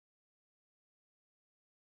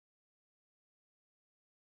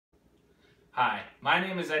Hi, my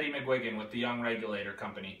name is Eddie McGuigan with the Young Regulator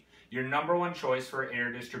Company, your #1 choice for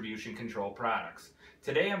air distribution control products.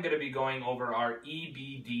 Today I'm going to be going over our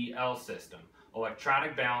EBDL system,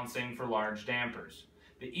 electronic balancing for large dampers.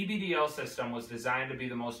 The EBDL system was designed to be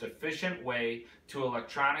the most efficient way to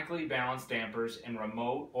electronically balance dampers in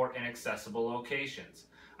remote or inaccessible locations.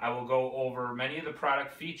 I will go over many of the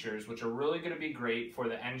product features which are really going to be great for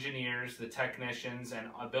the engineers, the technicians, and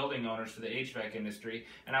building owners for the HVAC industry,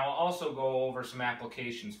 and I will also go over some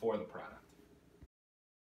applications for the product.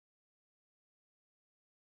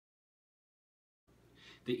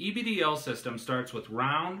 The EBDL system starts with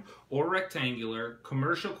round or rectangular,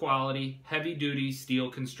 commercial quality, heavy-duty steel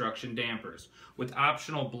construction dampers with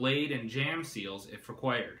optional blade and jam seals if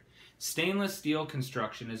required. Stainless steel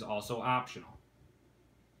construction is also optional.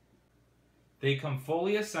 They come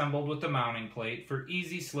fully assembled with the mounting plate for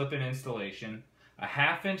easy slip-in installation, a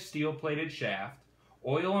 1/2-inch steel-plated shaft,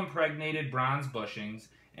 oil-impregnated bronze bushings,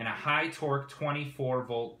 and a high-torque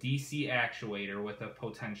 24-volt DC actuator with a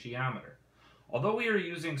potentiometer. Although we are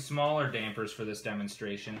using smaller dampers for this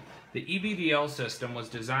demonstration, the EBDL system was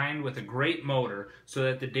designed with a great motor so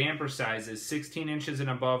that the damper size is 16 inches and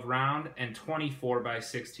above round and 24 by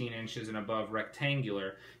 16 inches and above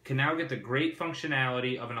rectangular can now get the great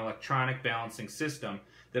functionality of an electronic balancing system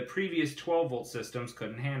that previous 12-volt systems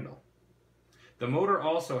couldn't handle. The motor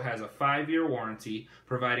also has a 5-year warranty,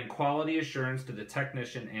 providing quality assurance to the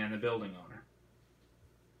technician and the building owner.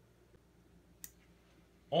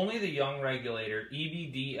 Only the Young Regulator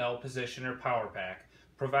EBDL Positioner Power Pack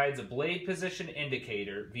provides a blade position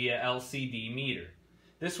indicator via LCD meter.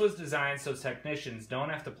 This was designed so technicians don't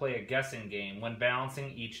have to play a guessing game when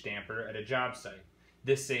balancing each damper at a job site.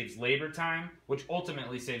 This saves labor time, which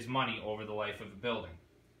ultimately saves money over the life of a building.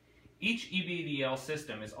 Each EBDL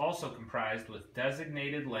system is also comprised with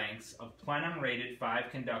designated lengths of plenum-rated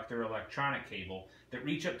 5-conductor electronic cable that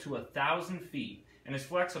reach up to 1,000 feet and is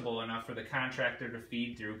flexible enough for the contractor to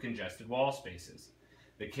feed through congested wall spaces.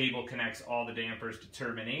 The cable connects all the dampers to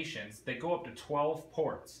terminations that go up to 12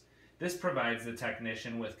 ports. This provides the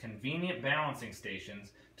technician with convenient balancing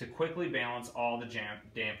stations to quickly balance all the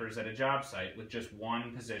dampers at a job site with just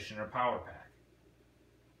one positioner power pack.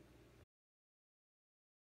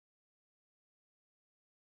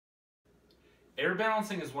 Air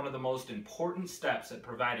balancing is one of the most important steps at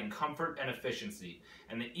providing comfort and efficiency,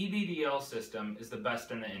 and the EBDL system is the best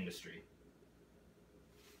in the industry.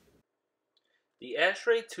 The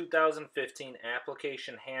ASHRAE 2015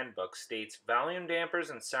 Application Handbook states volume dampers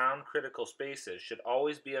in sound critical spaces should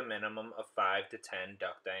always be a minimum of 5 to 10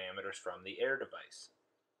 duct diameters from the air device.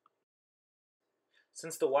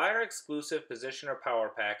 Since the wire-exclusive positioner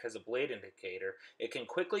power pack has a blade indicator, it can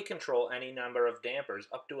quickly control any number of dampers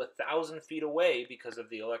up to 1,000 feet away because of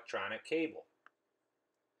the electronic cable.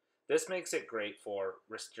 This makes it great for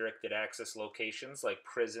restricted access locations like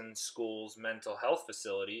prisons, schools, mental health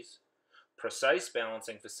facilities, precise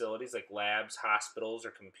balancing facilities like labs, hospitals,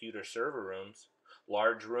 or computer server rooms,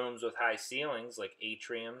 large rooms with high ceilings like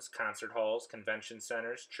atriums, concert halls, convention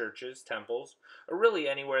centers, churches, temples, or really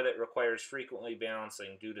anywhere that requires frequently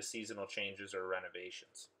balancing due to seasonal changes or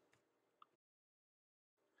renovations.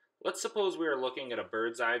 Let's suppose we are looking at a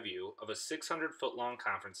bird's eye view of a 600-foot-long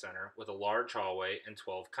conference center with a large hallway and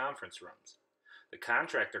 12 conference rooms. The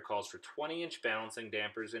contractor calls for 20-inch balancing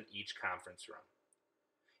dampers in each conference room.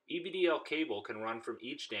 EBDL cable can run from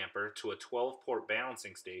each damper to a 12-port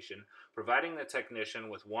balancing station, providing the technician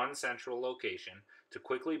with one central location to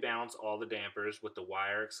quickly balance all the dampers with the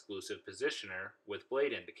wire-exclusive positioner with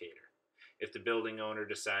blade indicator. If the building owner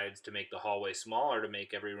decides to make the hallway smaller to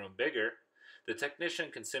make every room bigger, the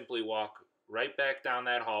technician can simply walk right back down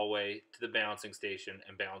that hallway to the balancing station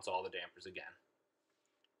and balance all the dampers again.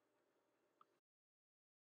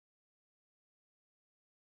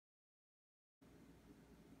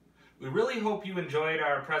 We really hope you enjoyed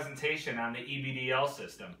our presentation on the EBDL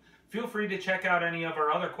system. Feel free to check out any of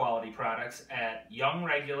our other quality products at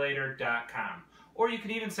youngregulator.com, or you can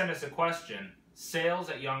even send us a question,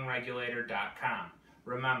 sales@youngregulator.com.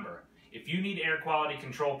 Remember, if you need air quality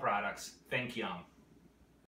control products, think Young.